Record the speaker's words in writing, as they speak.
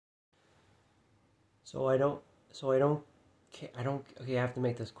So I don't, okay, I have to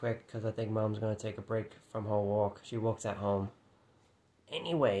make this quick because I think Mom's going to take a break from her work. She works at home.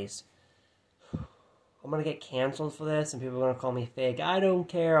 Anyways, I'm going to get canceled for this and people are going to call me fake. I don't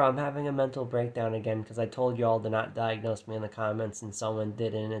care. I'm having a mental breakdown again because I told y'all to not diagnose me in the comments and someone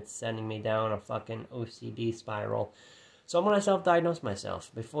did, and it's sending me down a fucking OCD spiral. So I'm going to self-diagnose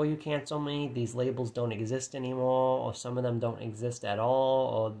myself. Before you cancel me, these labels don't exist anymore, or some of them don't exist at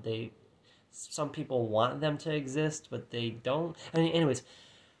all, or some people want them to exist, but they don't. I mean, anyways,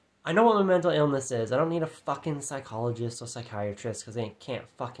 I know what my mental illness is. I don't need a fucking psychologist or psychiatrist because they can't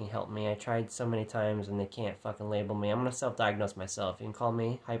fucking help me. I tried so many times and they can't fucking label me. I'm going to self-diagnose myself. You can call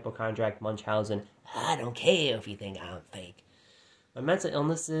me hypochondriac Munchausen. I don't care if you think I'm fake. My mental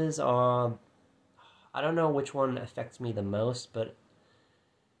illnesses are... I don't know which one affects me the most, but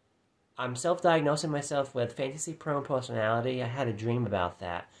I'm self-diagnosing myself with fantasy-prone personality. I had a dream about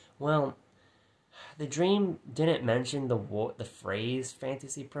that. Well, the dream didn't mention the phrase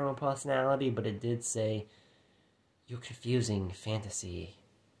fantasy-prone personality, but it did say, you're confusing fantasy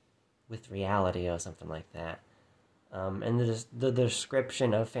with reality or something like that. And the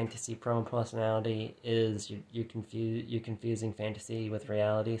description of fantasy-prone personality is you're confusing fantasy with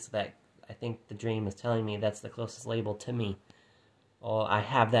reality, so that I think the dream is telling me that's the closest label to me. Or I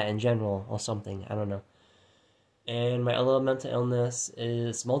have that in general, or something, I don't know. And my other mental illness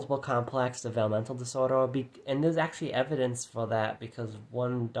is multiple complex developmental disorder. And there's actually evidence for that because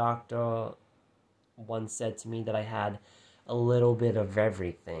one doctor once said to me that I had a little bit of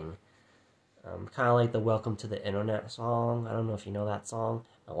everything. Kind of like the Welcome to the Internet song. I don't know if you know that song.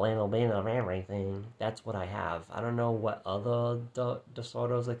 A little bit of everything. That's what I have. I don't know what other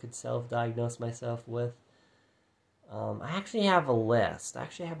disorders I could self-diagnose myself with. I actually have a list. I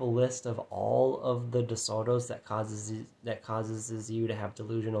actually have a list of all of the disorders that causes you to have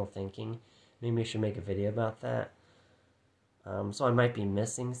delusional thinking. Maybe I should make a video about that. So I might be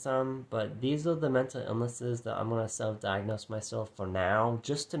missing some, but these are the mental illnesses that I'm going to self-diagnose myself for now,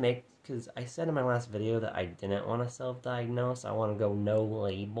 just to make, because I said in my last video that I didn't want to self-diagnose. I want to go no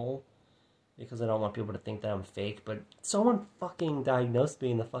label, because I don't want people to think that I'm fake, but someone fucking diagnosed me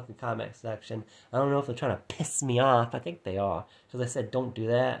in the fucking comment section. I don't know if they're trying to piss me off. I think they are, because I said don't do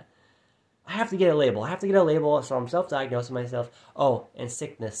that. I have to get a label. I have to get a label, so I'm self-diagnosing myself. Oh, and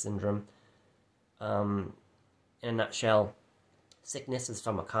sickness syndrome. In a nutshell, sickness is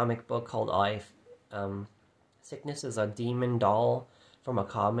from a comic book called Sickness is a demon doll from a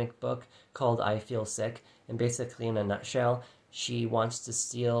comic book called I Feel Sick, and basically in a nutshell, she wants to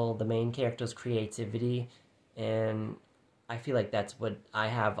steal the main character's creativity, and I feel like that's what I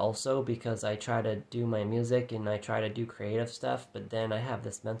have also, because I try to do my music and I try to do creative stuff, but then I have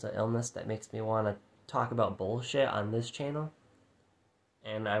this mental illness that makes me want to talk about bullshit on this channel,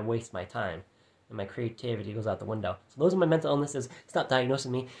 and I waste my time, and my creativity goes out the window. So those are my mental illnesses. Stop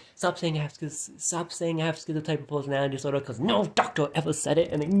diagnosing me. Stop saying I have schizotype of personality disorder, because no doctor ever said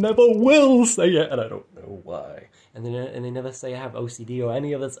it, and they never will say it, and I don't know why. And they never say I have OCD or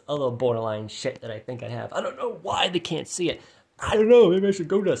any of this other borderline shit that I think I have. I don't know why they can't see it. I don't know. Maybe I should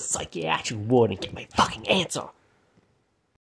go to a psychiatric ward and get my fucking answer.